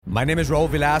My name is Raul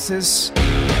Villacis,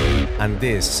 and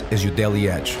this is your Daily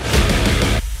Edge.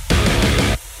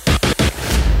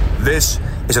 This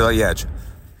is your Daily Edge.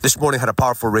 This morning I had a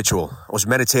powerful ritual. I was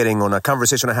meditating on a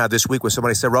conversation I had this week with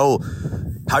somebody. Said, Raul,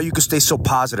 how you could stay so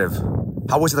positive?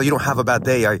 How is it that you don't have a bad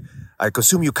day? I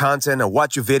consume your content, I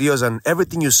watch your videos, and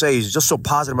everything you say is just so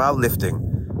positive and uplifting.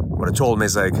 What I told him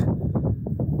is like,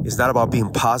 it's not about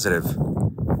being positive.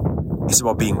 It's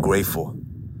about being grateful.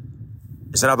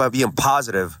 It's not about being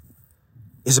positive.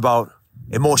 It's about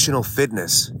emotional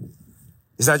fitness.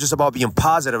 It's not just about being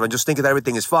positive and just thinking that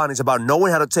everything is fun. It's about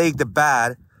knowing how to take the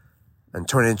bad and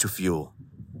turn it into fuel.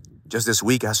 Just this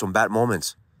week, I had some bad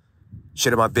moments.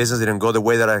 Shit in my business didn't go the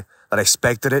way that I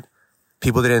expected it.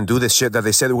 People didn't do the shit that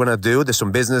they said they were going to do. There's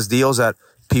some business deals that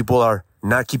people are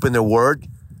not keeping their word.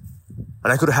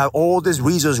 And I could have all these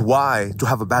reasons why to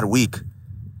have a bad week.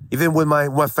 Even with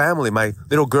my family, my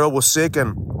little girl was sick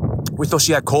and we thought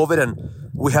she had COVID, and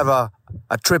we have a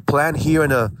trip planned here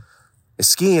and a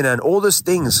skiing, and all those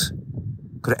things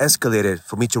could have escalated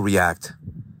for me to react.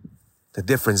 The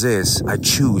difference is I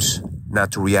choose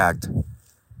not to react.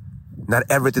 Not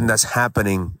everything that's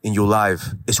happening in your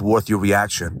life is worth your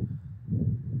reaction.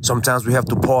 Sometimes we have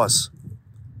to pause.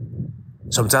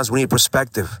 Sometimes we need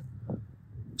perspective.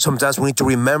 Sometimes we need to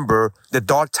remember the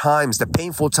dark times, the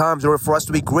painful times in order for us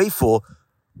to be grateful,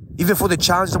 even for the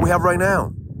challenges that we have right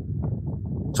now.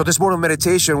 So this morning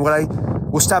meditation, what I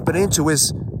was tapping into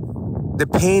is the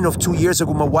pain of 2 years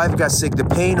ago when my wife got sick, the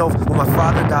pain of when my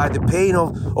father died, the pain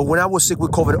of when I was sick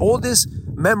with COVID. All these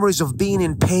memories of being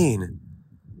in pain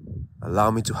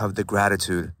allow me to have the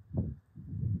gratitude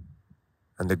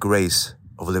and the grace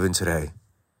of living today.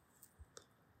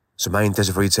 So my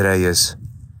intention for you today is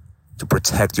to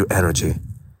protect your energy.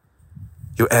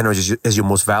 Your energy is your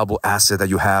most valuable asset that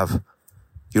you have.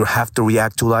 You don't have to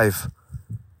react to life.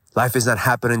 Life is not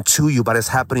happening to you, but it's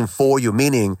happening for you,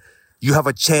 meaning you have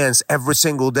a chance every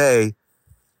single day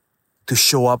to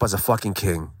show up as a fucking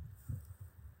king.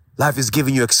 Life is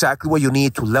giving you exactly what you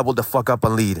need to level the fuck up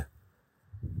and lead.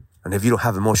 And if you don't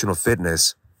have emotional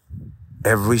fitness,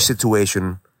 every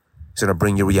situation is going to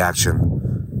bring you reaction.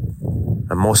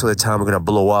 And most of the time, we're going to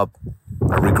blow up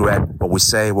and regret what we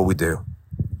say, what we do.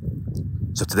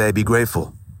 So today, be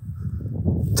grateful.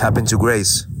 Tap into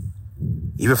grace,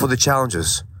 even for the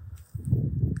challenges.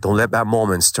 Don't let bad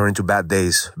moments turn into bad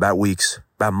days, bad weeks,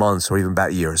 bad months, or even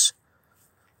bad years.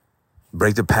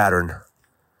 Break the pattern.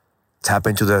 Tap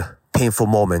into the painful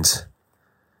moments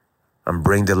and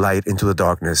bring the light into the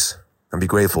darkness, and be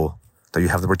grateful that you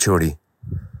have the opportunity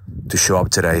to show up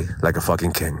today like a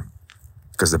fucking king,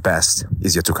 because the best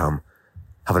is yet to come.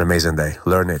 Have an amazing day.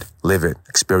 Learn it, live it,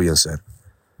 experience it.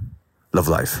 Love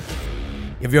life.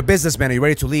 If you're a businessman and you're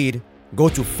ready to lead, go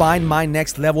to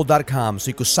findmynextlevel.com so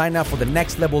you can sign up for the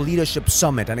Next Level Leadership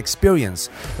Summit, an experience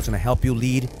that's going to help you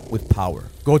lead with power.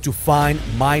 Go to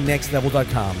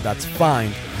findmynextlevel.com. That's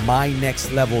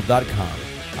findmynextlevel.com.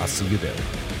 I'll see you there.